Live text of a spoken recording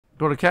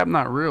Bro, the cap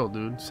not real,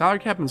 dude. Salary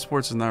cap in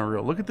sports is not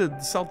real. Look at the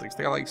Celtics.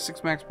 They got like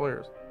 6 max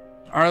players.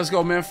 All right, let's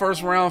go, man.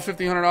 First round,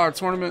 $1,500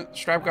 tournament.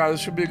 Strap guy,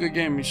 this should be a good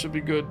game. He should be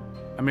good.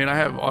 I mean, I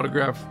have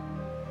autographed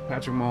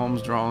Patrick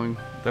Mahomes drawing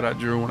that I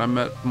drew when I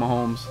met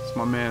Mahomes. It's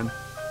my man.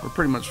 We're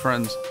pretty much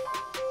friends.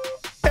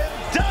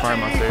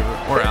 Probably my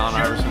favorite. Or Allen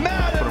Iverson.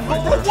 Put him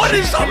right there. What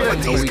is up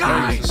with these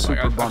guys?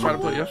 I tried to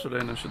play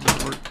yesterday and that shit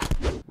didn't work.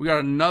 We got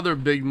another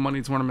big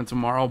money tournament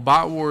tomorrow.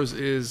 Bot Wars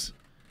is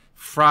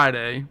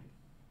Friday.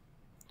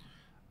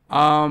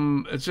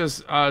 It's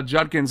just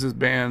Judkins is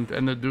banned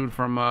and the dude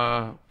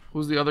from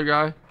who's the other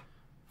guy?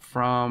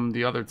 From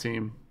the other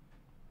team.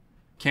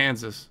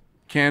 Kansas.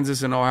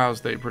 Kansas and Ohio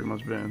State pretty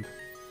much banned.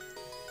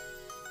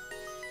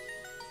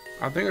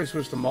 I think I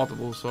switched to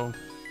multiple, so.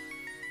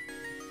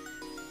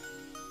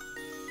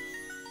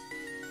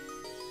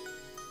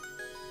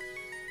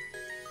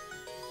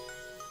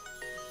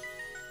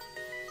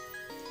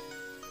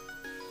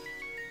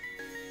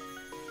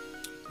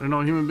 I didn't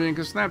know a human being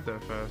could snap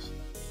that fast.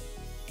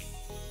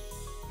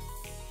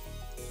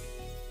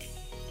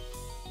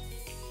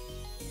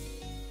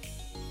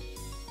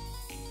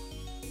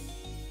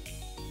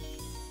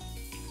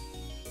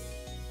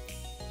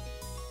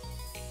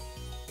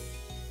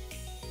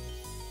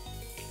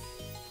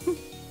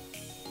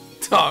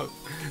 Dog,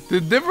 the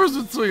difference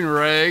between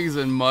rags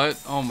and mutt,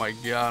 oh my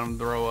god, I'm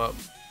throw up.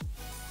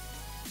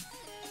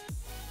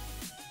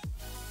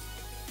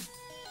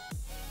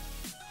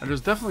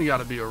 There's definitely got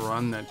to be a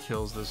run that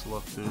kills this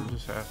look, dude. It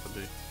just has to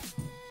be.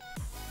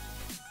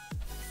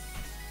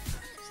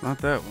 It's not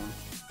that one.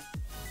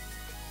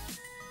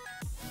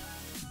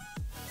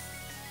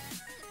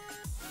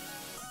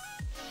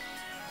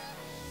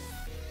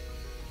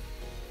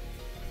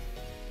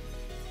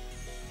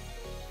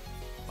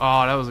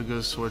 Oh, that was a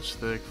good switch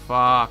stick.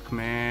 Fuck,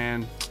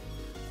 man.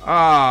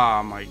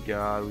 Oh my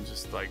god, we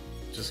just got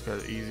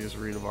the easiest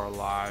read of our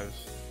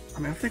lives. I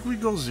mean, I think we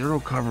go zero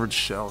coverage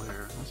shell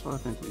here. That's what I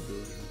think we do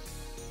here.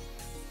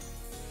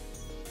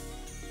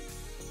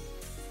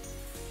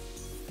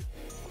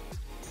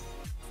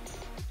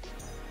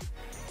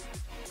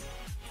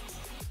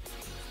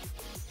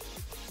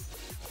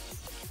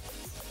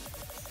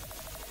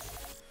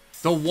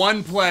 The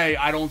one play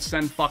I don't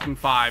send fucking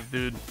 5,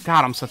 dude.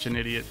 God, I'm such an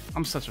idiot.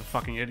 I'm such a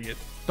fucking idiot.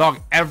 Dog,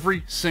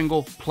 every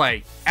single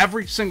play.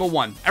 Every single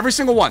one. Every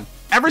single one.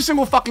 Every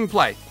single fucking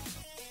play.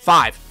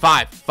 5,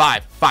 5,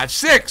 5, 5,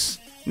 6.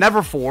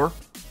 Never 4.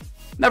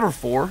 Never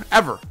 4.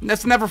 Ever.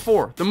 That's never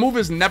 4. The move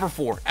is never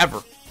 4.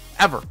 Ever.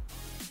 Ever.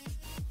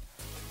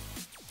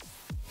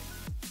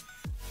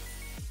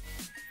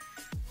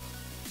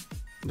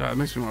 That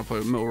makes me want to play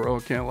with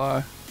Milrow, I can't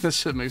lie. This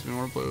shit makes me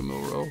want to play with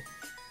Milrow.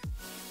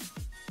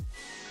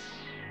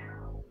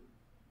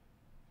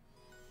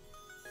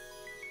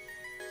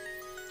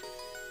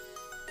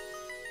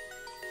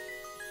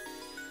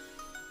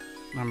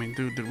 I mean,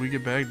 dude, did we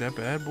get bagged that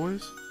bad,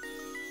 boys?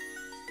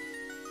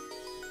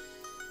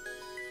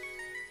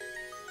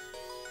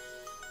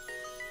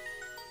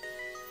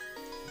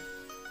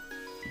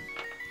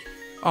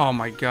 Oh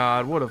my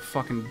god, what a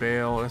fucking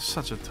bail. That's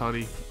such a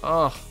tutty.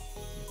 Ugh.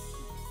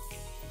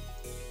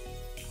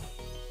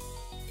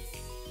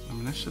 I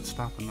mean, that shit's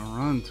stopping the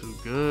run too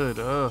good.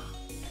 Ugh.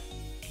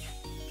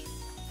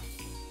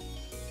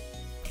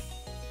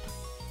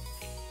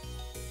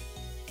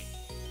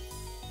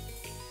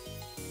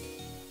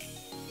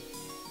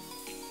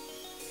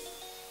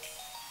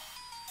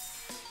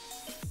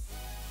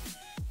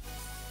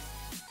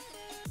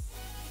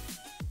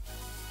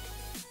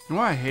 You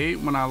know what I hate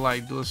when I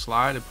like do a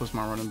slide, it puts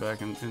my running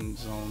back in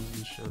zones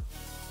and shit.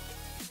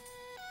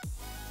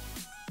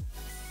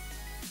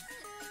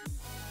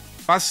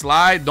 If I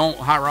slide, don't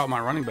hot route my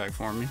running back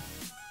for me.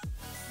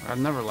 I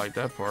never liked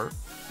that part.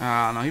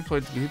 No, he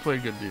played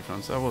good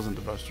defense. That wasn't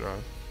the best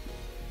drive.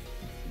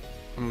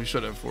 I mean, we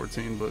should have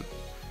 14, but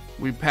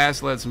we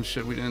pass led some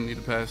shit we didn't need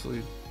a pass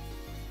lead.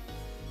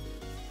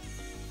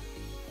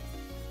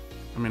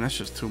 I mean, that's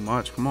just too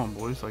much. Come on,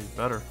 boys. Like,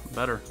 better,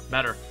 better,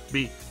 better,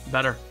 be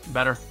better,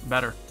 better,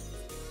 better.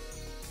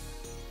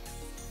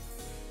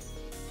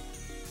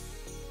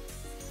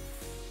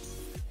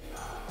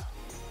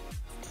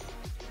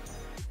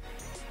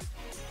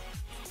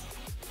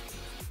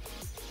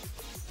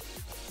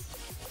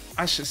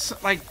 I should,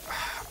 like,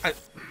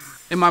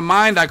 in my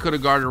mind, I could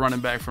have guarded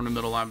running back from the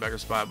middle linebacker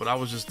spot, but I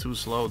was just too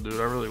slow, dude.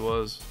 I really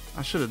was.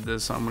 I should have did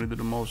something when he did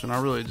the motion.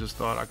 I really just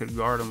thought I could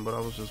guard him, but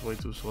I was just way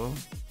too slow.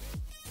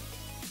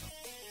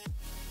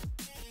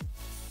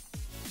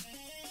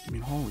 I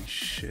mean, holy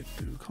shit,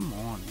 dude. Come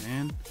on,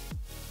 man.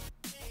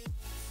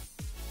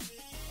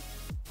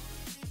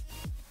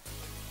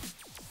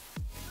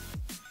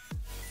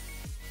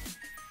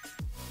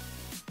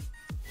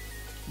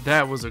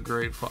 That was a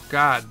great fuck.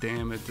 God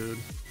damn it, dude.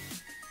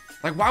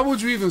 Like, why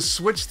would you even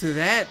switch to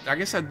that? I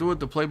guess I'd do it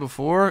the play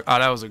before. Oh,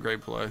 that was a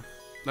great play.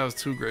 That was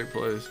 2 great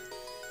plays.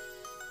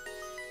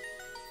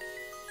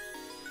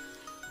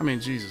 I mean,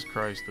 Jesus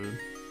Christ, dude.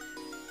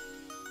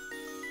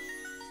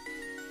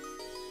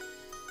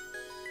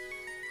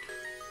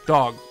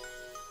 Dog.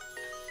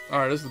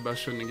 Alright, this is the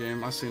best shit in the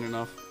game. I've seen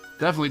enough.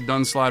 Definitely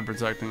done slide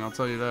protecting, I'll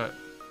tell you that.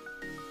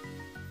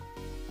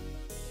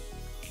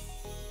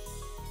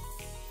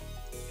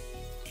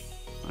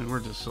 Like, we're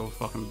just so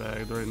fucking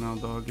bagged right now,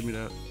 dog. Give me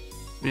that.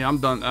 Yeah, I'm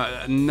done.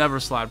 Never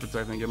slide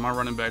protecting again. My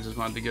running back just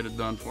wanted to get it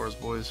done for us,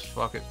 boys.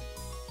 Fuck it.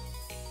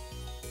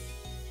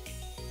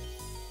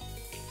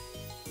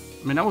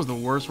 I mean, that was the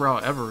worst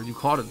route ever. You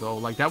caught it, though.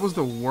 Like, that was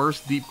the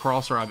worst deep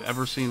crosser I've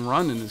ever seen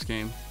run in this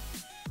game.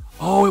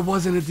 Oh, it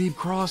wasn't a deep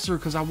crosser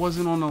because I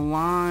wasn't on the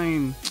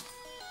line.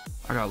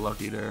 I got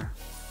lucky there.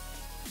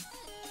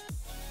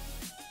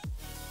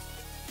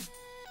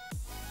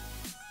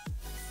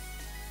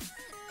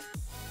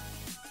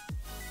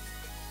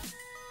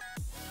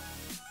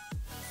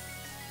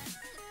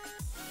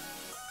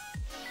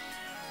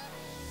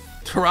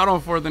 Route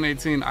on 4th and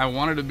 18, I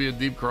wanted to be a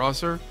deep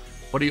crosser,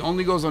 but he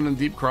only goes on a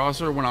deep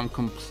crosser when I'm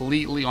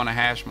completely on a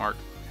hash mark.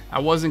 I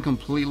wasn't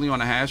completely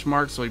on a hash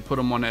mark, so he put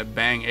him on that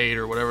bang 8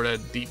 or whatever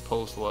that deep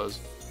post was.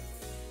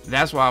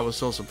 That's why I was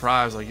so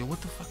surprised. Like, yo, what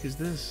the fuck is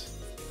this?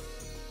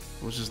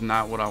 It was just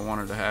not what I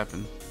wanted to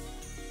happen.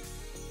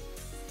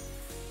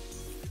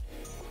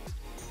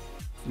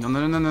 No.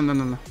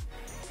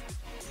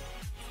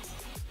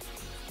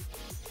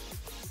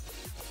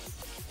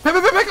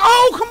 Pick.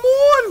 Oh, come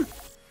on!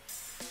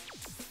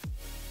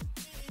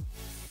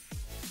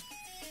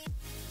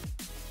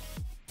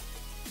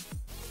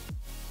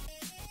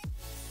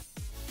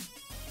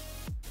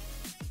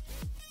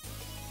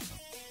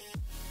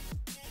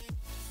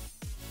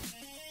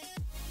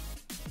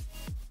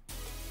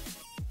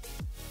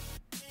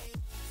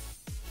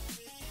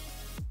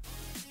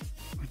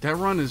 That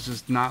run is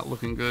just not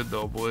looking good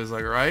though, boys.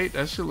 Like, right?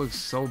 That shit looks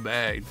so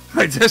bagged.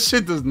 Like, that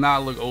shit does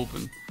not look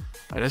open.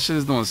 Like, that shit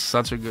is doing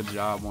such a good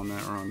job on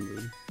that run,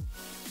 dude.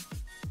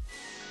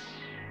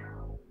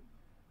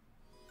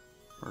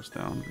 First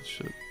down, good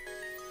shit.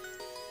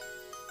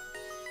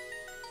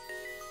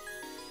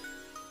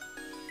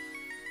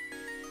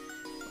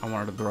 I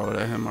wanted to throw it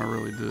at him, I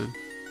really did.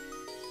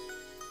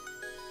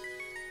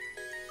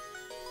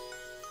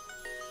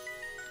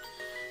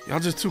 Y'all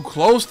just too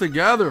close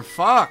together.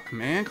 Fuck,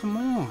 man. Come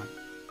on.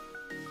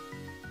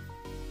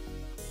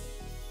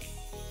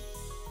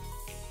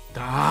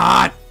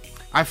 Dot.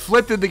 I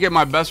flipped it to get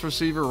my best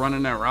receiver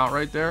running that route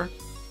right there.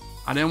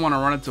 I didn't want to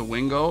run it to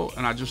Wingo,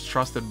 and I just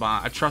trusted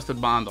Bond. I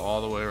trusted Bond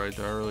all the way right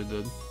there. I really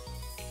did.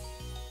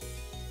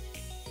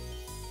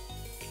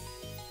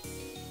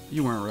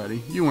 You weren't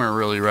ready. You weren't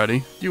really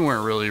ready. You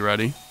weren't really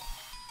ready.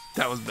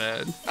 That was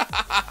bad.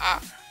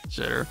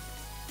 Shitter.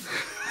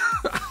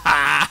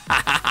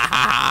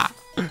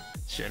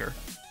 Shitter.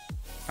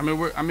 I mean,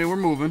 we're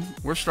moving.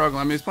 We're struggling.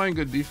 I mean, he's playing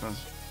good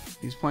defense.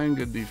 He's playing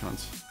good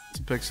defense. It's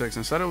a pick 6.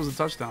 Instead, it was a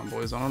touchdown,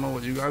 boys. I don't know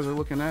what you guys are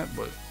looking at,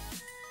 but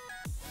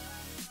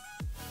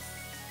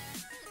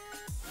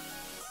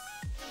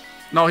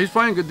no, he's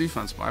playing good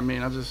defense. But I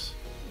mean, I just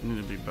need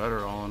to be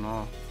better, all in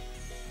all.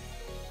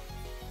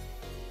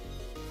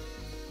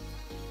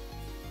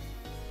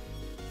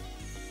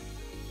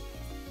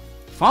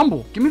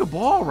 Fumble. Give me the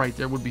ball right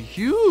there. Would be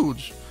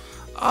huge.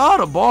 Oh,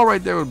 the ball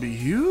right there would be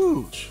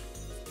huge.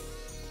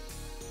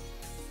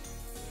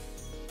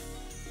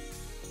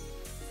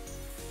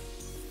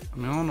 I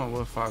mean, I don't know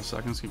what 5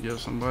 seconds could give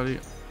somebody.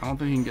 I don't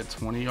think he can get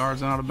 20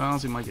 yards out of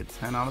bounds. He might get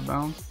 10 out of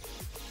bounds.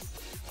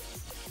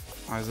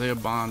 Isaiah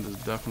Bond is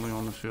definitely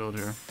on the field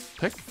here.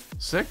 Pick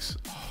 6.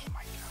 Oh,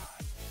 my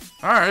God.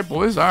 All right,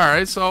 boys. All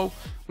right. So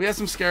we had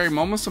some scary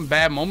moments, some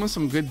bad moments,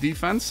 some good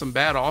defense, some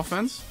bad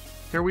offense.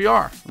 Here we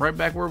are. Right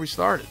back where we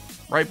started.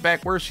 Right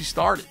back where she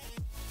started.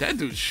 That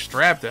dude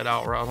strapped that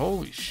out route.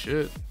 Holy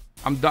shit.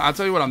 I'm done. I'll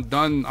tell you what, I'm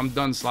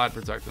done slide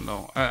protecting,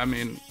 though. I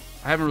mean,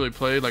 I haven't really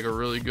played like a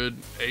really good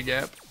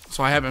A-gap.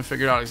 So I haven't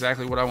figured out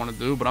exactly what I want to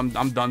do, but I'm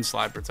done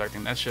slide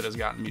protecting. That shit has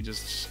gotten me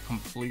just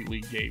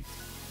completely gaped.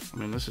 I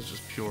mean, this is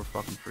just pure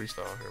fucking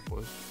freestyle here,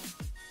 boys.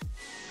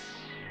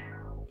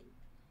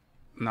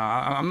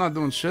 Nah, I'm not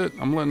doing shit.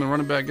 I'm letting the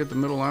running back get the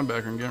middle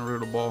linebacker and getting rid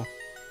of the ball.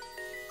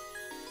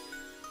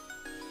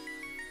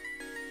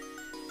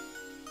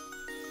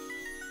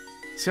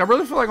 See, I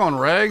really feel like on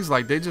regs,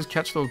 like, they just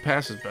catch those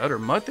passes better.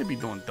 Mutt, they be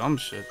doing dumb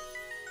shit.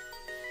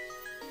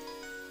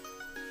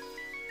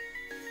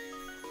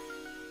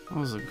 That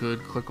was a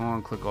good click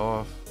on, click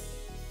off.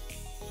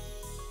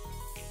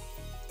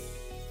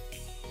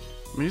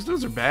 I mean, these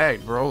dudes are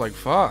bagged, bro. Like,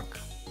 fuck.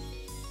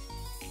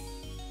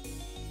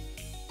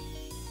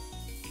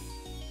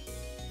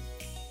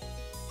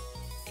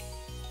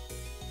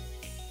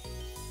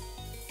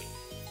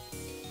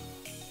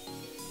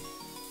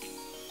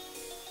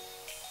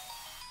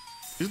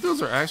 These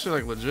dudes are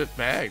actually, like, legit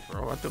bagged,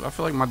 bro. I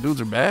feel like my dudes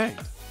are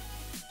bagged.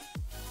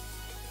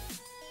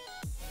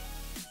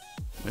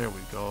 There we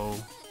go.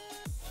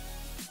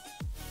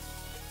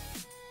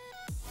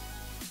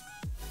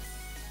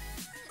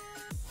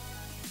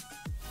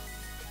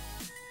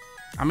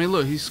 I mean,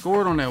 look, he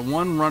scored on that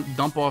one run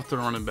dump off to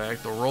the running back,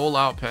 the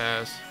rollout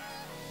pass.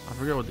 I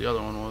forget what the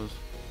other one was.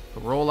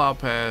 The rollout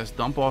pass,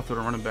 dump off to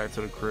the running back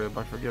to the crib.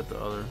 I forget the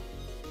other.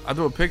 I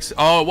threw a pick.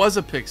 Oh, it was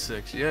a pick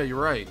 6. Yeah,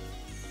 you're right.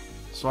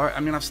 So I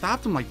mean, I've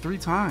stopped him like 3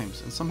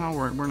 times, and somehow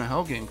we're in a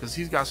hell game because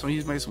he's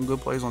made some good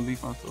plays on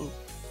defense too.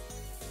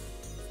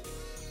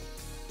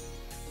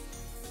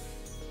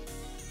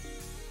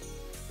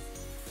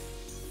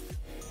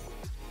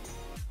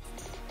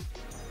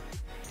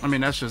 I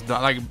mean, that's just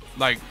like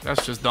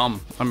that's just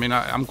dumb. I mean,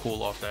 I'm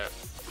cool off that.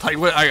 Like,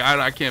 what?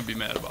 I can't be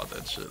mad about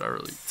that shit. I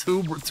really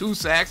two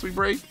sacks we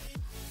break.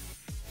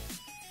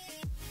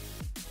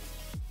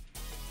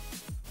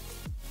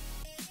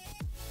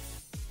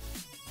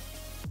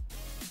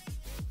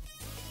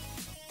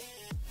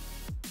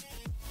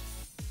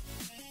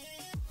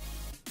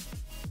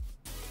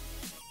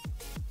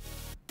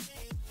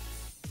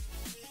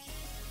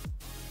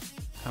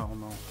 Hell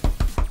no.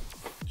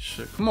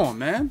 Shit, come on,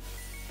 man.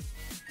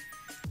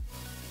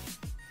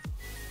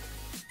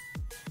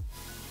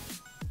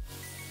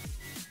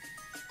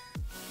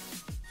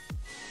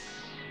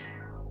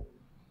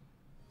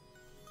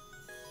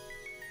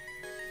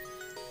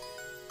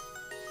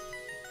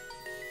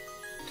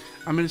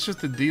 I mean, it's just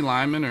the D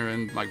linemen are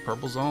in like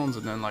purple zones,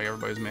 and then like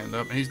everybody's manned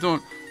up, and he's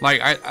doing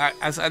like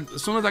as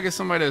soon as I get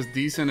somebody that's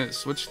decent at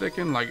switch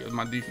sticking, like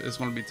my defense is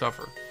going to be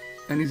tougher.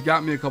 And he's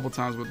got me a couple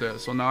times with that,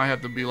 so now I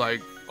have to be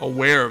like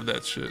aware of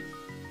that shit.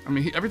 I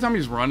mean, every time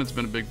he's run, it's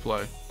been a big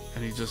play,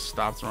 and he just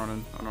stops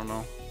running. I don't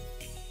know.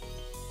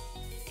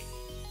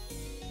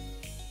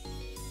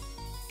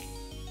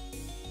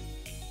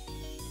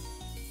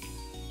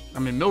 I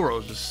mean,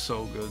 Milroe's just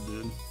so good,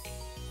 dude.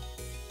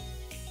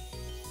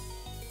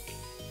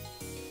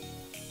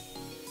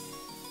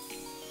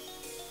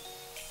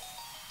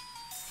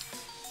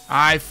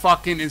 I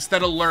fucking,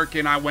 instead of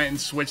lurking, I went and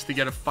switched to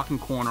get a fucking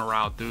corner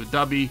route, dude.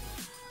 Dubby.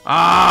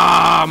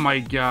 Ah, my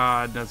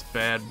God. That's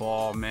bad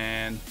ball,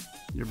 man.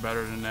 You're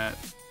better than that.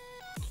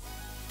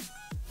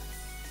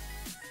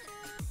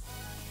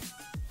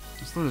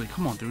 It's literally,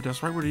 come on, dude.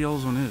 That's right where the yellow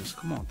zone is.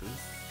 Come on, dude.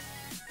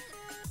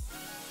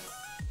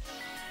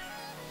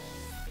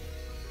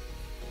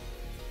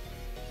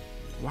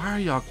 Why are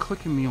y'all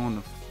clicking me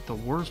on the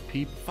worst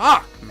people?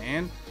 Fuck,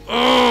 man.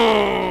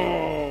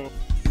 Oh!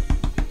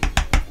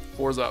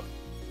 4's up.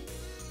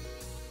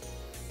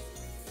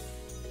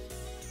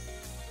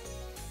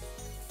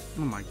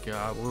 Oh my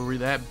God, were we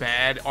that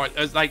bad? Or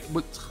it's like,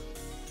 what?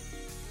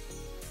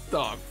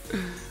 Dog.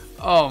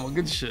 Oh,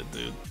 good shit,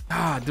 dude.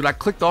 Ah, dude, I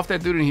clicked off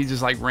that dude and he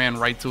just like ran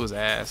right to his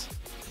ass.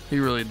 He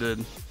really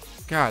did.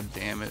 God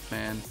damn it,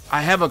 man.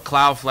 I have a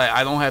cloud flat.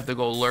 I don't have to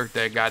go lurk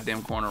that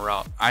goddamn corner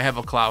route. I have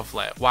a cloud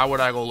flat. Why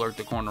would I go lurk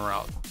the corner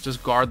route?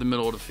 Just guard the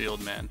middle of the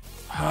field, man.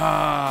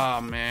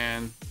 Ah,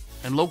 man.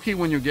 And low-key,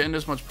 when you're getting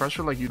this much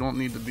pressure, like, you don't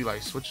need to be,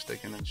 like, switch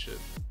sticking and shit.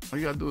 All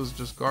you gotta do is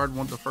just guard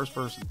the first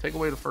person. Take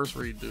away the first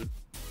read, dude.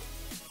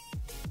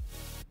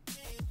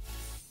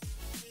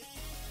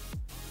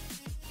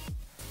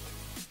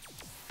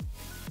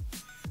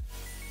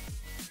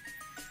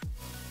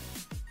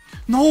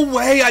 No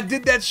way! I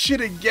did that shit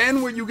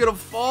again where you get a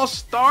false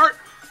start?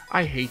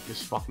 I hate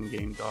this fucking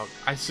game, dog.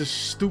 It's the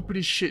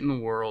stupidest shit in the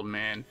world,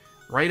 man.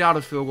 Right out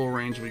of field goal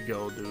range we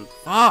go, dude.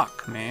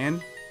 Fuck,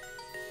 man.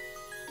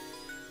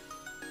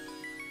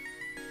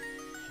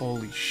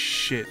 Holy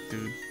shit,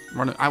 dude.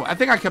 I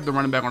think I kept the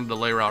running back on the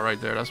delay route right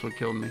there. That's what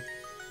killed me.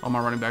 All my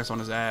running backs on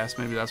his ass.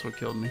 Maybe that's what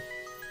killed me.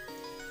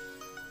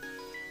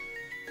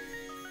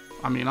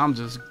 I mean, I'm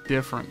just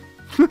different.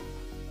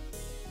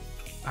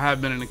 I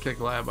have been in the kick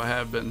lab. I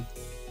have been.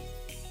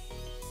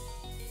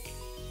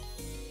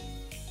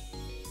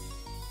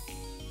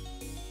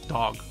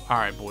 Dog. All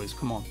right, boys.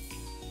 Come on.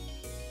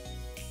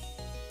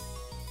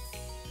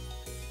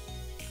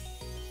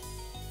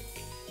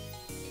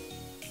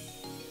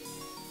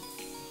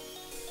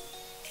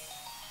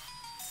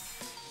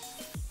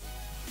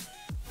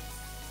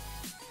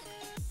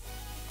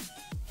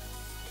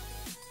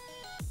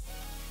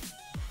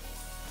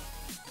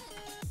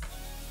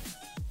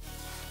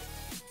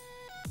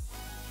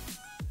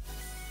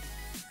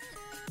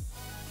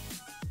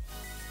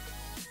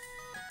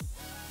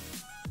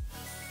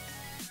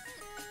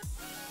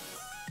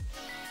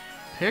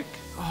 Pick?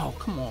 Oh,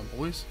 come on,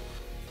 boys.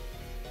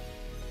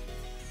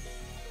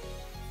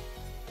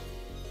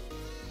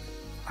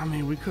 I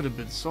mean, we could have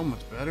been so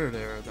much better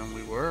there than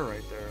we were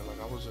right there. Like,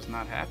 I was just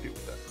not happy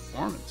with that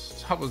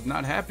performance. I was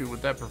not happy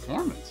with that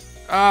performance.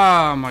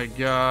 Oh, my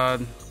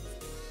God.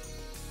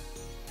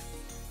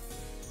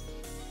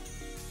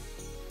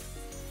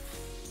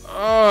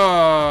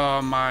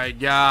 Oh, my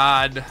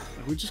God.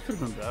 We just could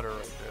have been better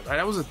right there.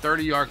 That was a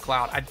 30-yard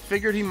cloud. I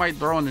figured he might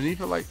throw underneath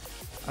it. Like,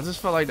 I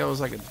just felt like that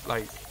was like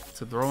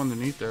to throw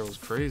underneath there was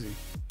crazy.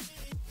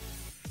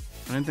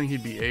 I didn't think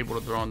he'd be able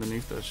to throw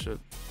underneath that shit.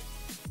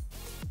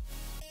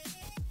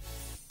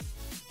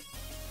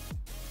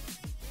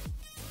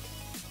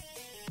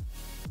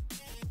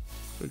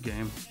 Good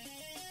game.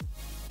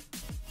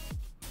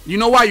 You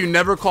know why you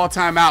never call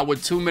timeout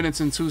with 2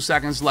 minutes and 2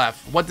 seconds left?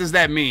 What does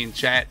that mean,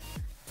 chat?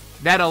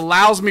 that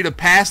allows me to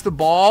pass the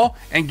ball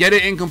and get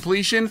it in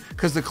completion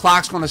because the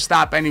clock's going to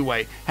stop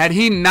anyway. Had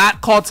he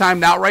not called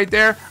timeout right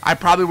there, I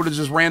probably would have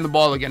just ran the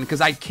ball again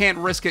because I can't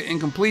risk it in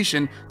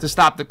completion to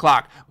stop the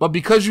clock. But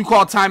because you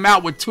call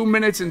timeout with 2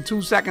 minutes and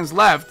 2 seconds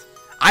left,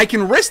 I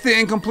can risk the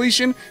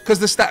incompletion because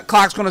the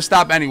clock's going to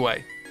stop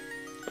anyway.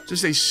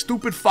 Just a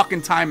stupid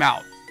fucking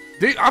timeout.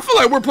 I feel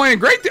like we're playing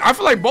great. I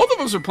feel like both of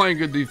us are playing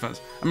good defense.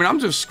 I mean, I'm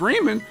just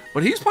screaming,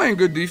 but he's playing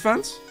good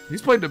defense.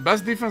 He's played the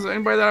best defense of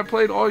anybody that I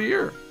played all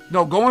year.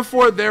 No, going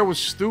for it there was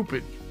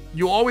stupid.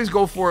 You always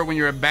go for it when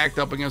you're backed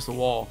up against the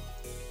wall.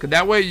 Because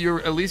that way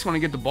you're at least going to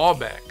get the ball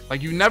back.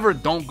 Like, you never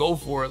don't go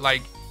for it.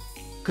 Like,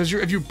 because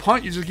if you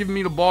punt, you're just giving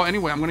me the ball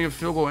anyway. I'm going to get a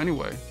field goal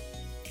anyway.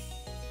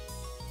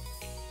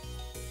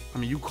 I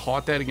mean, you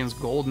caught that against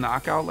Gold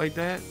Knockout like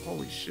that?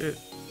 Holy shit.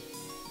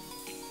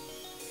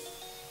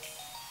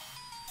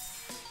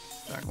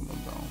 Tackle them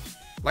down.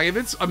 Like, if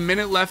it's a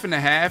minute left in the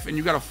half and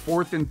you got a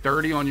 4th and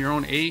 30 on your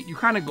own 8, you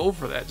kind of go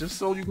for that just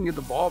so you can get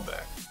the ball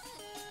back.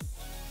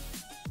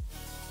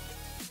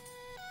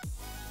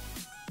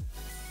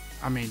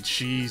 I mean,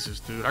 Jesus,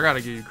 dude. I got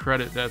to give you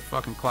credit, that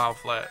fucking cloud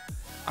flat.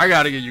 I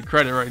got to give you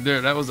credit right there.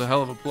 That was a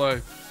hell of a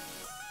play.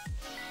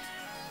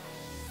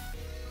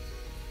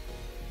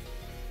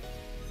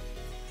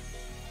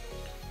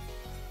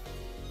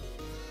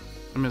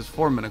 I mean, it's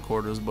 4-minute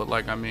quarters, but,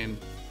 like, I mean,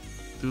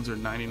 dudes are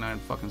 99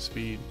 fucking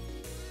speed.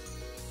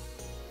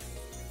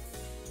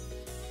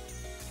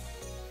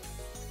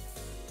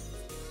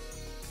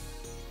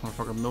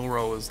 Motherfucker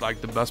Milrow is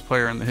like the best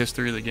player in the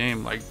history of the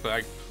game. Like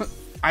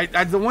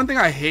the one thing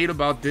I hate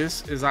about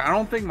this is I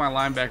don't think my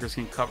linebackers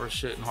can cover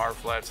shit in hard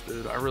flats,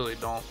 dude. I really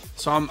don't.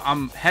 So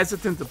I'm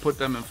hesitant to put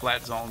them in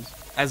flat zones,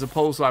 as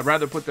opposed to I'd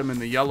rather put them in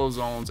the yellow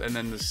zones and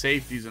then the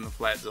safeties in the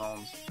flat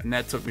zones. And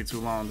that took me too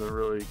long to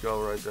really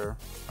go right there.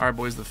 All right,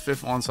 boys, the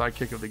 5th onside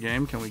kick of the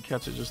game. Can we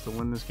catch it just to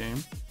win this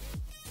game?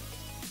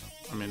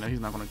 I mean, he's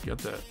not gonna get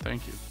that.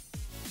 Thank you.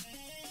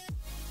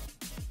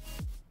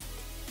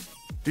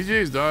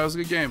 GG's, dog. It was a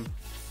good game.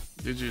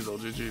 GG's, though.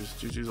 GG's.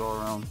 GG's all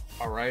around.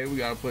 All right, we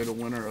got to play the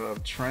winner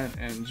of Trent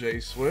and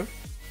Jay Swift.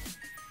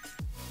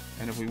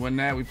 And if we win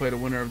that, we play the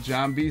winner of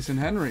John Beast and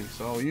Henry.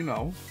 So, you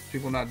know,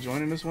 people not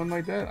joining this one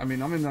like that. I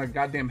mean, I'm in a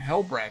goddamn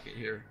hell bracket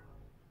here.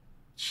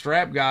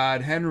 Strap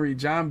God, Henry,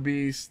 John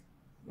Beast,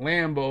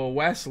 Lambo,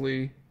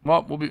 Wesley.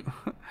 Well,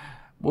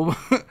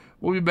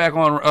 we'll be back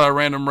on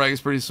Random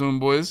Regs pretty soon,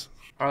 boys.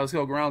 All right, let's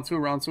go. Round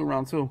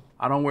two.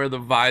 I don't wear the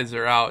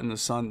visor out in the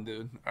sun,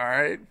 dude. All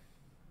right?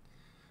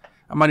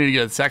 I might need to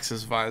get a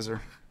Texas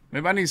visor.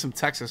 Maybe I need some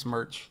Texas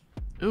merch.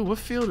 Ooh, what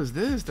field is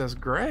this? That's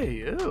gray.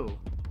 Ew.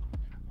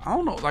 I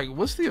don't know. Like,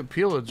 what's the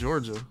appeal of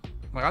Georgia?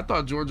 Like, I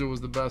thought Georgia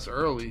was the best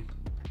early.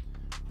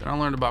 Then I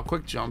learned about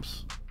quick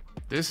jumps.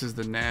 This is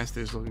the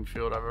nastiest looking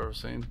field I've ever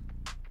seen.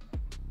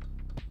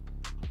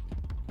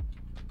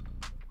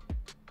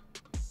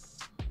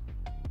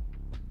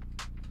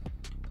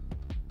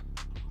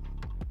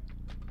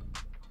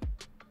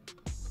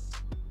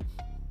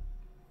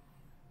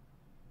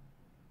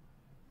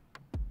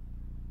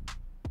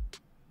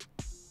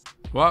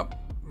 Well,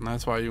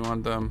 that's why you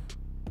want them.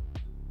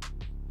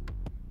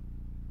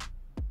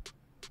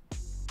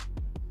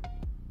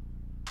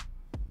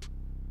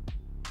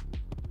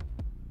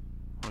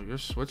 Oh, you're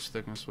switch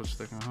sticking,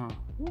 huh?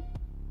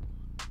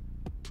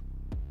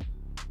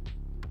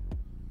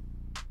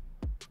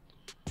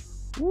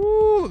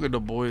 Woo, look at the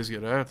boys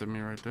get after me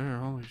right there.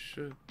 Holy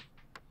shit.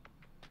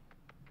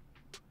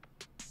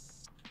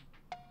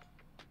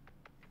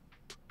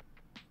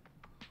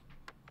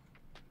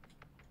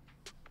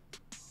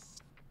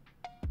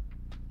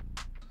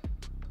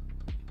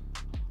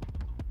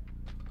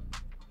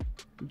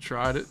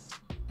 Tried it.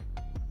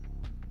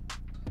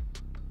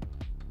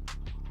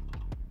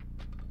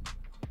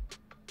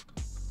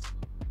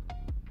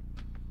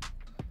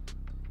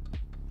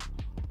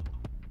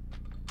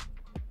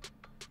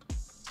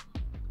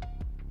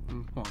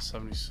 Come on,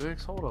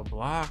 76. Hold a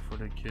block for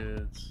the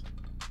kids.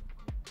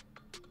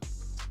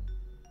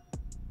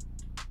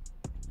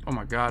 Oh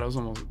my god, that was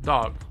almost a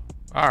dog.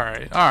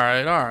 Alright.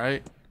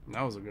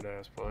 That was a good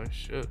ass play.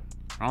 Shit.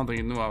 I don't think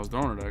he knew I was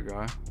throwing to that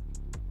guy.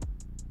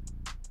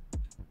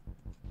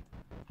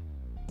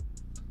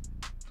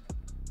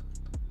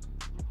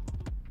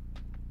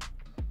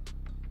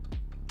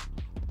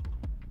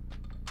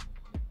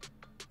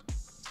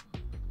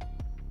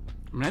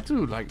 I mean, that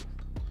dude, like,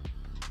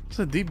 it's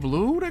a deep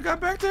blue that got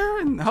back there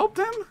and helped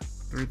him.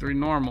 3-3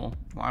 normal.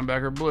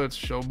 Linebacker blitz.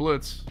 Show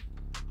blitz.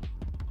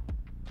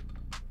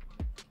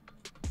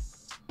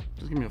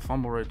 Just give me a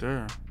fumble right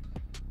there.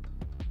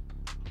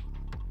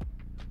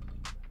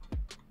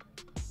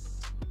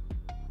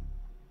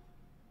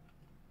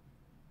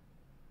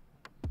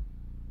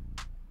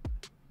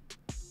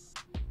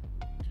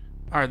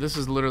 Alright, this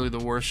is literally the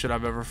worst shit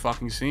I've ever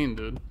fucking seen,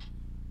 dude.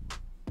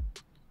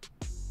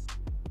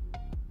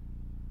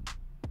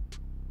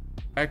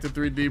 Back to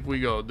 3 deep we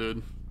go,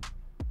 dude.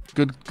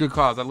 Good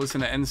cause. I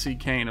listened to NC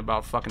Kane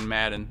about fucking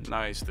Madden.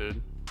 Nice,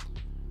 dude.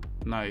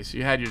 Nice.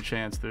 You had your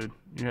chance, dude.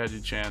 You had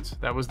your chance.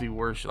 That was the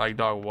worst. Like,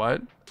 dog,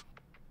 what?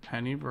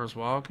 Penny versus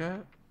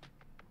Wildcat?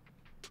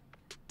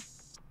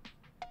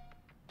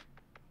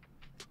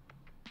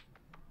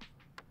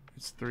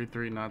 It's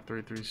 3-3, not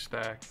 3-3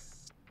 stack.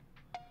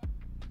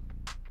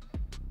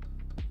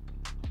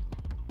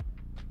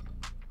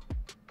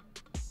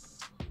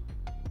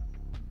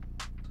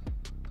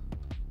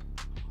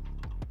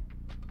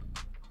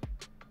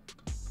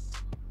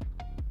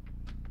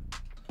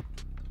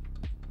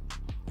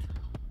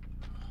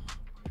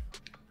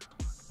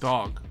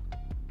 Dog.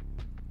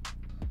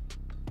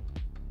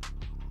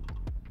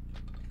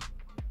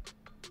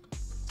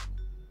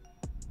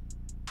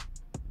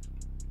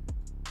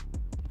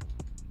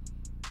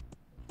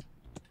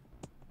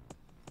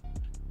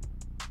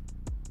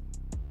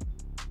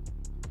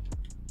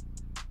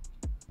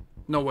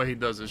 No way he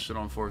does this shit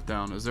on 4th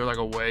down. Is there like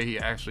a way he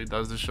actually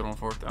does this shit on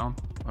 4th down?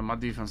 Like my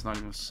defense not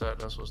even set.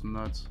 That's what's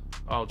nuts.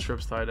 Oh,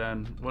 trips tight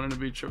end. Wouldn't it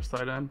be trips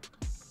tight end?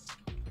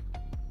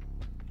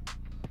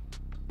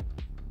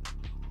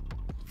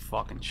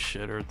 Fucking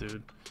shitter,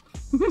 dude.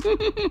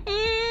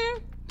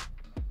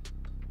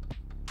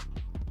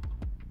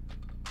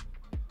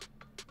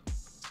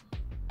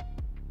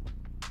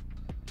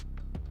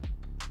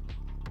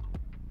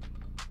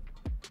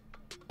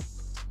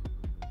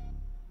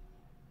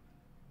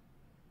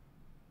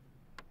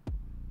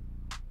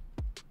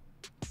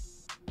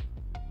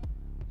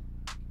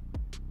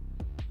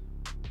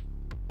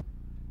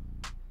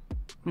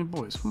 I mean,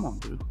 boys, come on,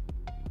 dude.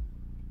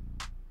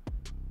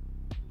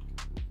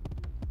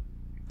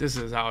 This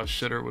is how a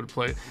shitter would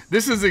play.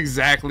 This is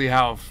exactly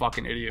how a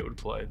fucking idiot would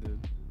play,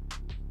 dude.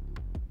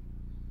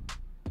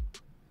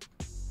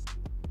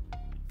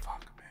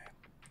 Fuck, man.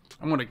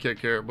 I'm gonna kick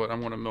here, but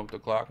I'm gonna milk the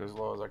clock as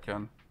low as I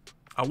can.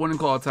 I wouldn't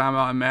call a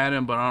timeout in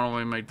Madden, but I don't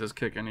really make this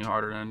kick any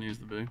harder than it needs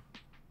to be.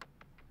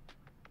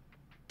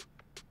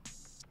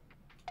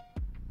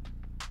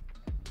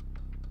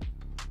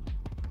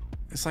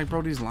 It's like,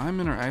 bro, these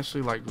linemen are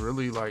actually like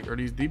really like, or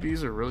these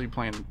DBs are really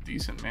playing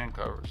decent man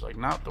coverage. Like,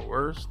 not the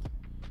worst.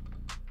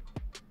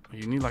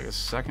 You need like a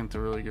second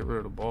to really get rid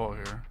of the ball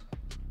here.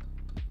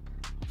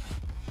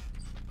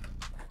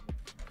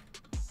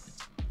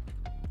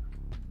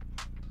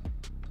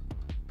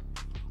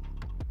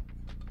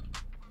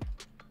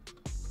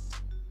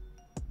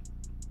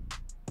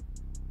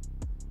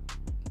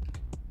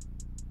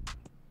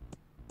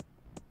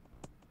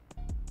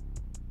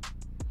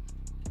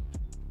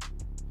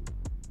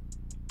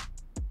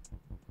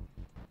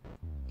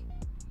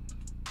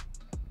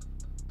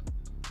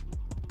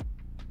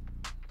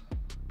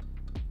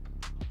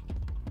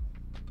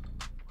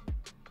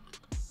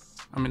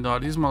 I mean,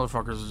 dog, these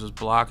motherfuckers are just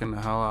blocking the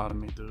hell out of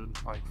me, dude.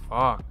 Like,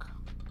 fuck.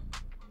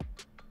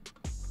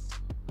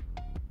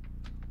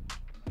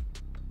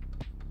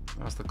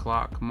 That's the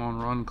clock. Come on,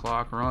 run,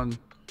 clock, run.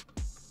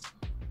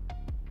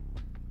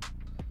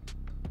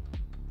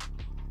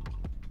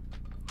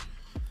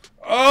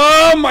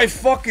 Oh, my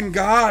fucking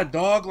God,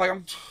 dog. Like,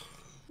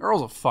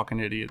 Earl's a fucking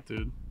idiot,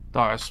 dude.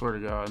 Dog, I swear to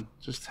God.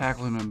 Just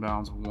tackle him in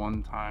bounds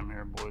one time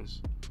here,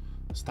 boys.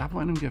 Stop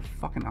letting him get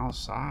fucking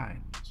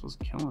outside. That's what's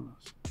killing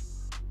us.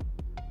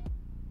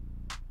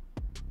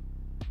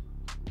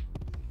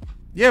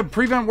 Yeah,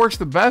 prevent works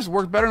the best.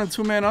 Works better than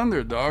 2-man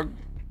under, dog.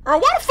 Earl,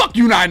 why the fuck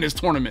you not in this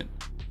tournament?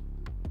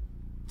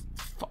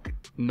 Fucking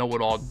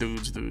know-it-all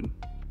dudes, dude.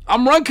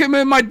 I'm run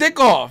committing my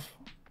dick off.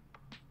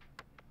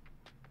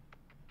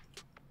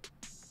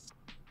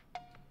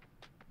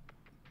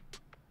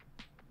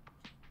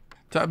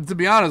 To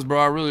be honest, bro,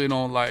 I really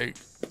don't like.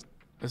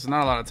 It's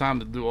not a lot of time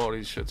to do all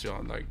these shits,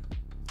 y'all. Like,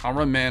 I'll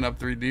run man up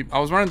 3 deep. I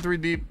was running 3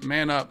 deep,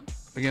 man up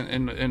again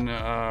in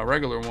the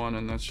regular one,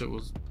 and that shit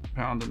was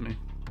pounding me.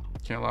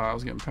 Can't lie, I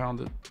was getting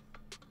pounded.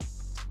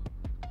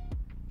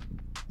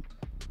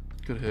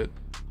 Good hit.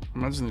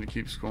 I just need to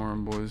keep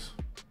scoring, boys.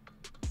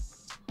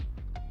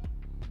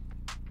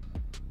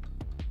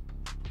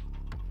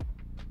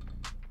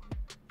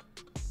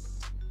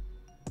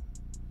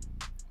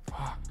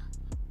 Fuck.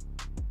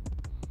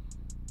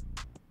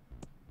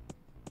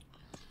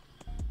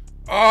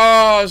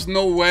 Oh, there's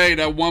no way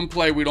that one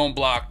play we don't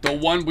block. The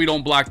one we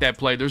don't block that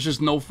play. There's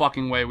just no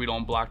fucking way we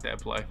don't block that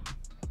play.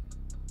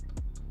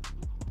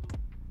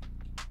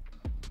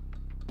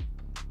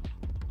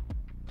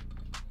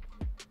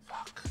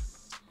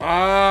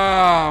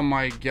 Oh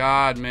my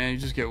God, man. You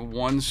just get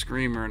one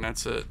screamer and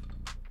that's it.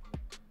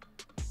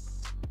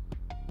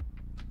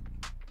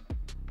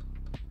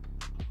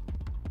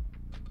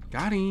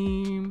 Got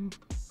him.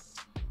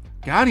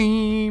 Got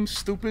him,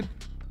 stupid.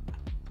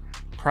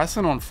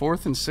 Pressing on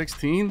 4th and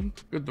 16.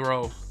 Good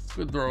throw.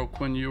 Good throw,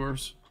 Quinn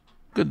Ewers.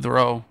 Good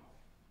throw.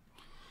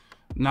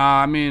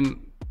 Nah, I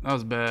mean, that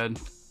was bad.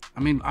 I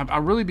mean, I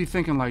really be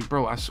thinking like,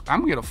 bro, I'm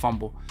gonna get a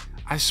fumble.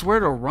 I swear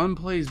the run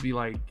plays be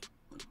like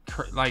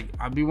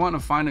I'd be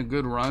wanting to find a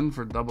good run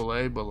for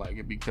AA, but like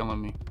it'd be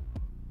killing me.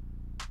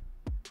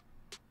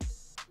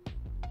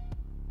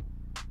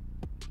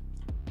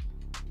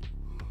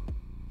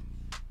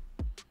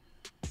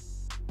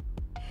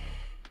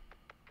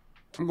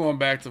 I'm going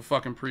back to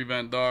fucking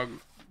prevent, dog.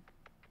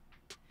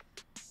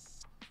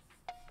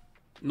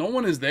 No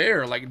one is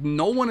there. Like,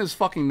 no one is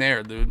fucking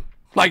there, dude.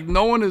 Like,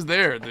 no one is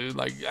there, dude.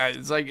 Like,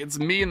 it's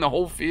me and the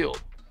whole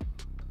field.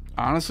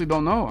 I honestly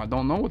don't know. I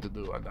don't know what to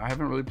do. I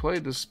haven't really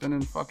played this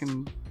spinning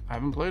fucking... I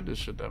haven't played this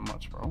shit that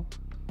much, bro.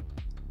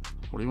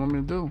 What do you want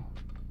me to do?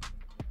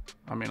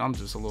 I mean, I'm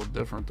just a little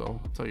different, though.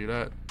 I'll tell you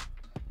that.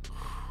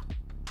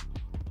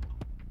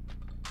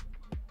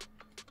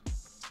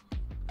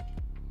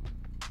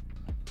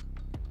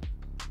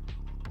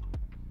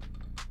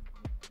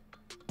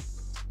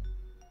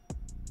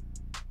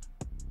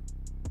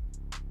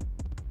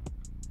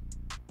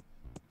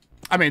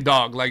 I mean,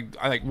 dog,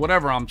 like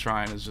whatever I'm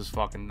trying is just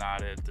fucking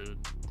not it, dude.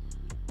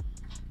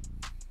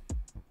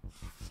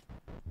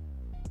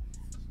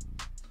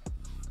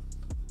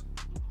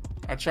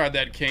 I tried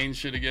that Kane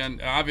shit again.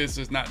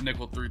 Obviously, it's not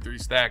nickel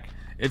 3-3 stack.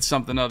 It's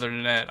something other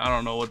than that. I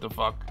don't know what the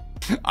fuck.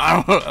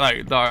 I don't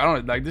like, dog. I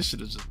don't like this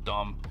shit. Is just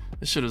dumb.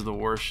 This shit is the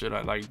worst shit.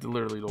 I like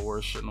literally the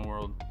worst shit in the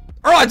world.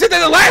 Oh, I did that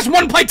the last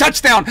one play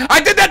touchdown.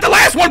 I did that the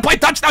last one play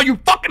touchdown. You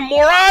fucking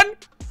moron.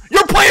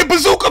 You're playing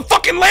Bazooka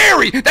fucking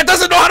Larry that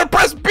doesn't know how to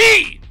press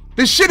B.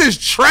 This shit is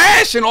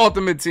trash in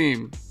Ultimate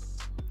Team.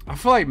 I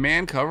feel like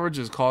man coverage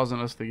is causing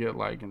us to get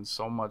like in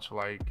so much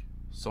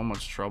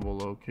trouble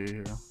low key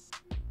here.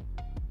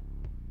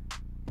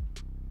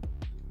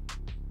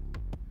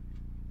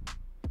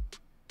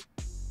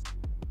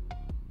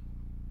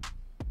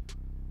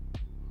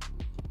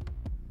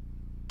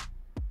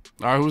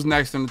 All right, who's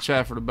next in the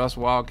chat for the best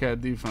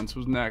Wildcat defense?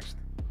 Who's next?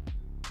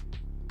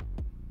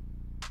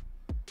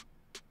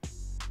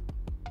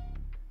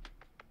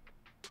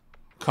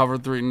 Cover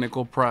 3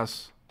 nickel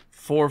press.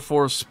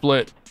 4-4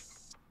 split.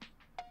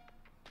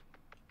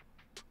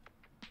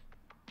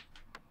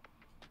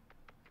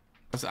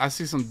 I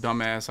see some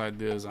dumbass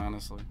ideas,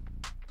 honestly.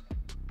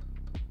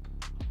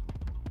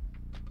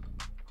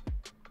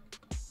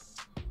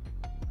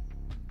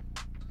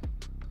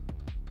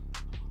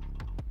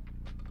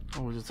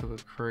 Oh, we just took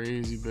a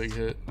crazy big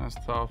hit. That's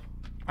tough.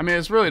 I mean,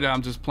 it's really that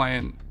I'm just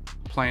playing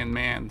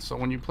man. So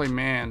when you play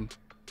man,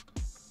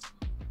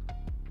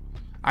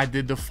 I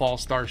did the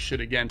false start shit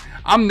again.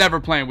 I'm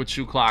never playing with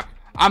shoe clock.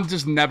 I'm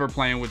just never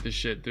playing with this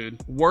shit,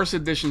 dude. Worst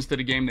additions to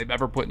the game they've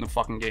ever put in the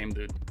fucking game,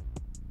 dude.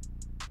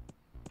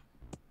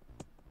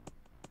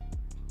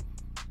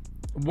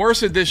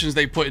 Worst additions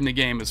they put in the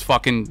game is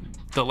fucking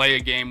delay a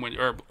game when,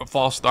 or a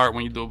false start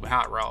when you do a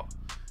hot route.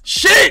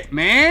 Shit,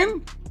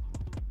 man.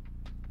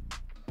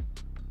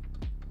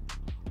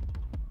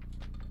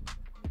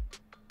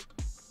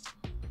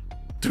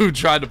 Dude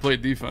tried to play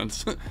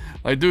defense.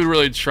 Like, dude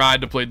really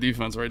tried to play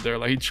defense right there.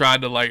 Like, he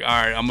tried to, like, all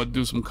right, I'm gonna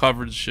do some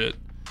coverage shit.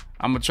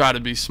 I'm gonna try to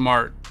be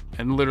smart,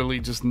 and literally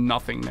just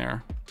nothing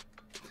there.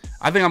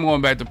 I think I'm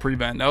going back to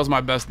prevent. That was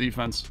my best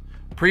defense.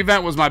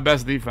 Prevent was my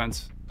best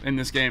defense in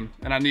this game,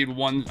 and I need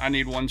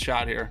one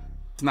shot here.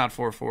 It's not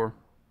 4-4.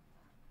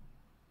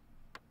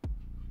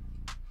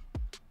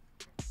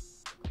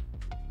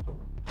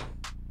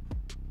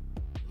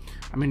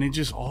 I mean, they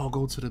just all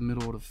go to the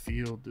middle of the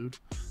field, dude.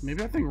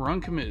 Maybe I think run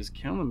commit is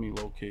killing me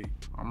low-key.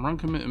 I'm run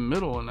committing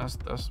middle, and that's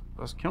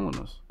killing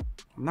us.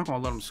 I'm not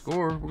gonna let them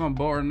score. We're gonna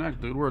bow our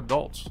neck, dude. We're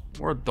adults.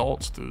 We're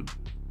adults, dude.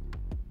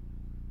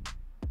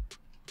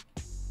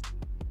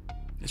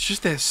 It's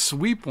just that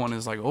sweep one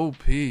is like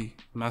OP.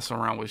 Messing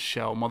around with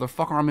shell.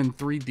 Motherfucker, I'm in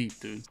 3 deep,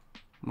 dude.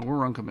 I mean, we're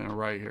run committing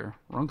right here.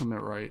 Run commit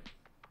right.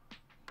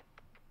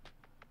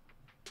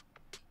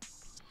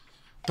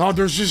 Dog,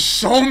 there's just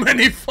so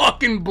many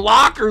fucking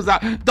blockers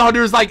out. Dog,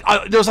 there's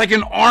like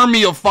an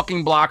army of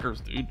fucking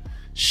blockers, dude.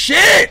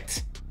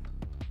 Shit!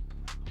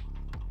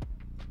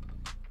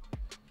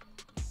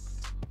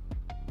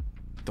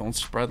 Don't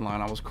spread line.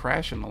 I was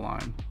crashing the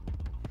line.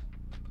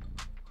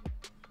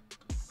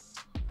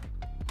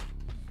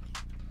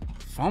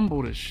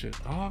 Fumble this shit,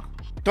 dog.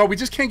 Dog, we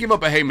just can't give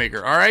up a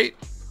haymaker, all right?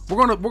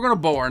 We're gonna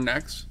bow our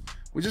necks.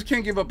 We just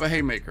can't give up a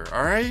haymaker,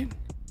 all right?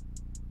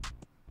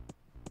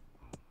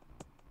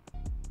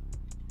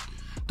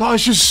 Dog,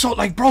 it's just so,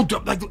 like, bro,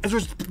 like,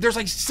 there's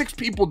like 6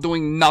 people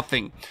doing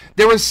nothing.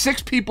 There was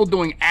 6 people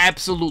doing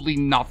absolutely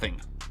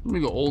nothing. Let me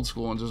go old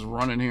school and just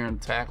run in here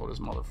and tackle this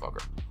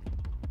motherfucker.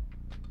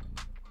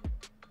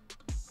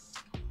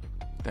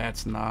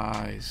 That's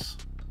nice.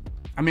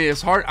 I mean,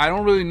 it's hard. I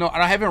don't really know.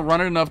 I haven't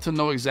run it enough to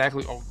know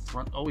exactly. Oh,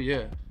 run. Oh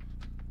yeah.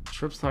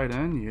 Trips tight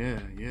end. Yeah,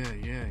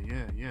 daddy.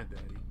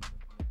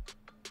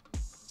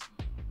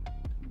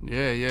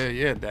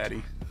 Yeah,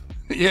 daddy.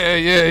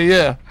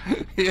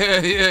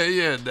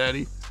 Yeah,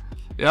 daddy.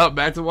 Yep,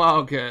 back to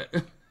Wildcat.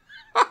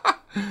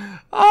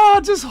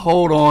 Oh, just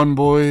hold on,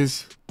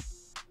 boys.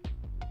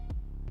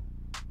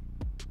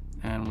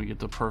 And we get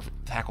the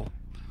perfect tackle.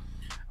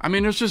 I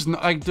mean, there's just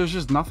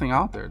nothing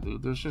out there,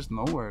 dude. There's just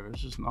nowhere.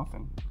 There's just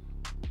nothing.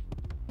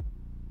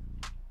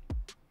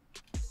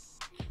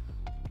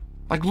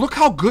 Like, look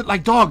how good,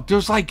 like, dog,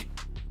 there's like,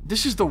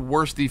 this is the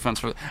worst defense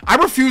for, I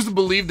refuse to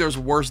believe there's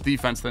worse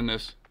defense than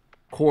this.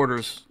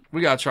 Quarters.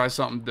 We gotta try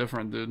something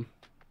different, dude.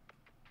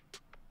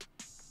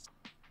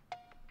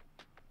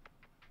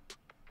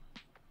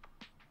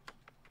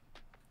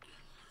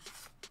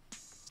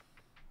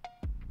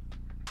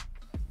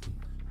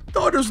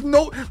 There's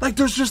no, like,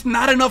 there's just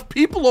not enough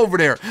people over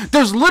there.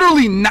 There's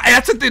literally not,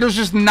 that's the thing, there's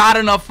just not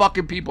enough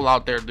fucking people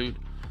out there, dude.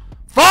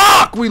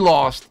 Fuck, we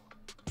lost.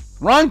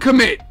 Run,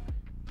 commit.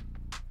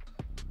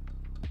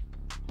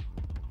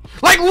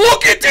 Like,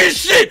 look at this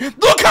shit.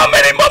 Look how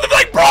many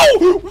like, bro,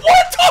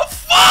 what the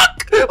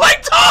fuck?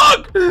 Like,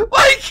 dog,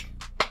 like,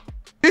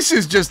 this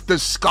is just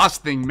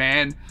disgusting,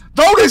 man.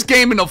 Throw this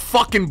game in a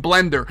fucking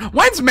blender.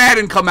 When's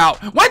Madden come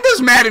out? When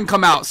does Madden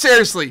come out?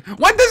 Seriously,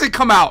 when does it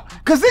come out?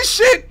 Because this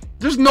shit,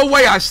 there's no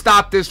way I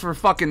stopped this for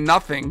fucking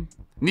nothing.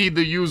 Need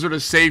the user to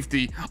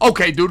safety.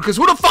 Okay, dude, because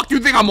who the fuck you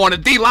think I'm on, a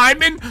D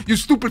lineman? You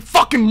stupid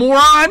fucking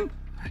moron.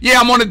 Yeah,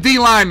 I'm on a D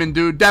lineman,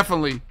 dude,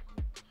 definitely.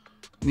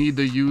 Need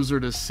the user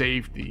to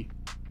safety.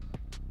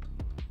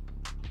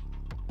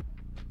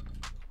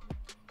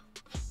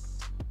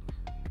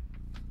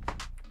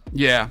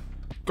 Yeah.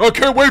 I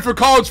can't wait for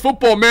college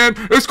football, man.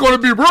 It's going to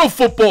be real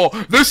football.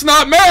 This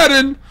not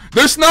Madden.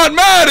 This not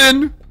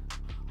Madden.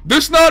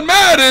 This not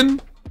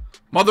Madden.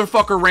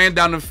 Motherfucker ran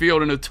down the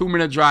field in a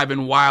 2-minute drive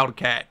in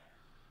Wildcat.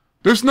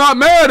 This not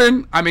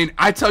Madden. I mean,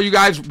 I tell you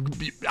guys,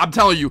 I'm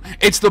telling you,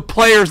 it's the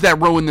players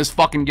that ruin this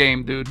fucking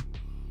game, dude.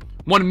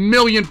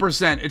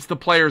 1,000,000%. It's the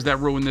players that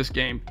ruin this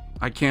game.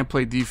 I can't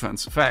play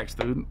defense. Facts,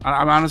 dude.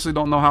 I honestly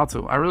don't know how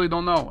to. I really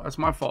don't know. That's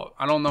my fault.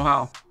 I don't know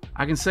how.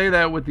 I can say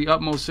that with the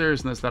utmost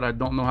seriousness that I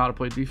don't know how to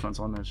play defense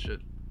on that shit.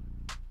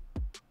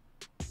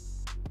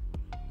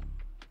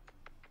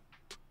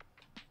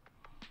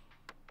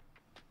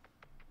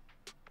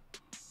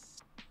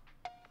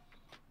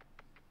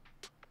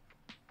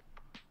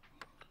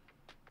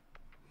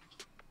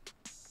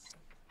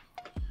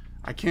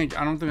 I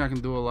don't think I can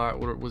do a lot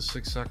with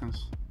 6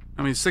 seconds.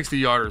 I mean, 60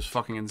 yards is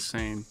fucking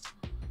insane.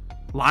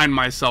 Line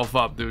myself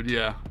up, dude,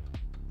 yeah.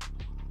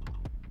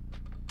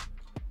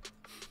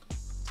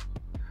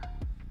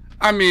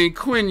 I mean,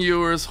 Quinn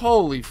Ewers,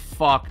 holy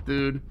fuck,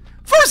 dude.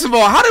 First of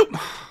all, how do...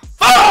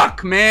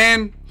 Fuck,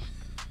 man.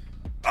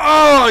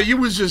 Oh, you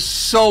was just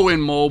so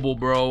immobile,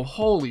 bro.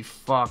 Holy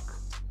fuck.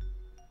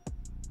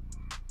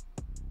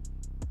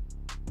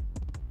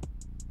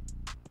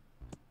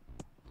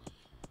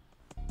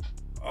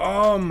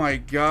 Oh my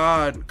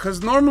god.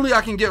 Because normally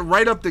I can get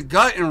right up the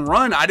gut and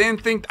run. I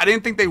didn't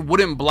think they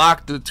wouldn't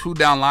block the 2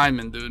 down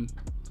linemen, dude.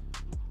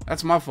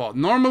 That's my fault.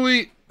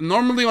 Normally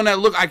on that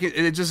look,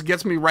 it just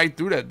gets me right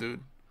through that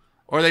dude.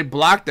 Or they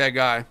block that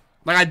guy.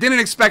 Like, I didn't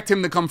expect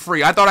him to come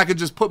free. I thought I could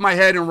just put my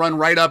head and run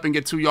right up and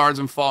get 2 yards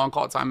and fall and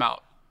call timeout.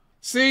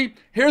 See,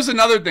 here's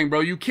another thing, bro.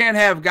 You can't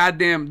have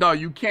goddamn, no,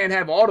 you can't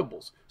have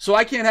audibles. So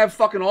I can't have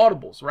fucking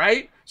audibles,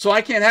 right? So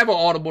I can't have an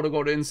audible to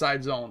go to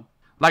inside zone.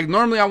 Like,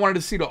 normally I wanted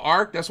to see the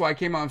arc. That's why I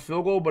came out in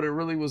field goal, but it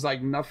really was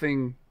like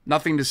nothing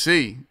to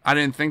see. I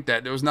didn't think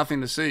that. There was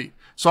nothing to see.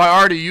 So I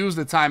already used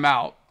the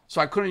timeout.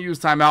 So I couldn't use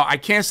timeout. I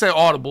can't say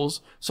audibles,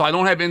 so I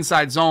don't have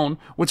inside zone,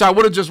 which I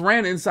would have just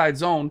ran inside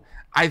zone.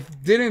 I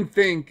didn't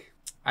think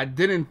that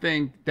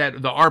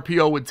the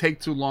RPO would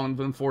take too long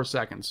than 4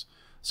 seconds.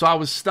 So I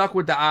was stuck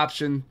with the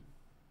option.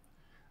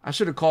 I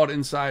should have called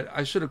inside.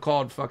 I should have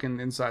called fucking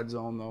inside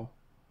zone, though.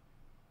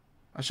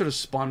 I should have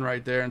spun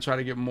right there and tried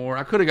to get more.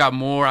 I could have got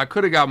more. I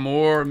could have got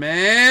more,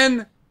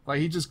 man. Like,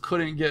 he just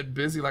couldn't get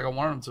busy like I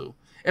wanted him to.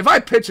 If I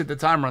pitch it, the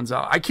time runs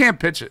out. I can't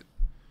pitch it.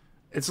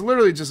 It's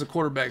literally just a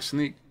quarterback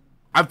sneak.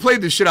 I've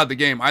played this shit out the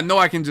game. I know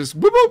I can just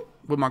whoop whoop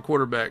with my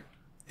quarterback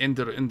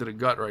into the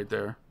gut right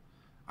there.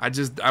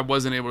 I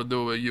wasn't able to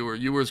do it with Ewers.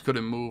 Ewers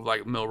couldn't move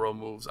like Milrow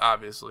moves,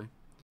 obviously.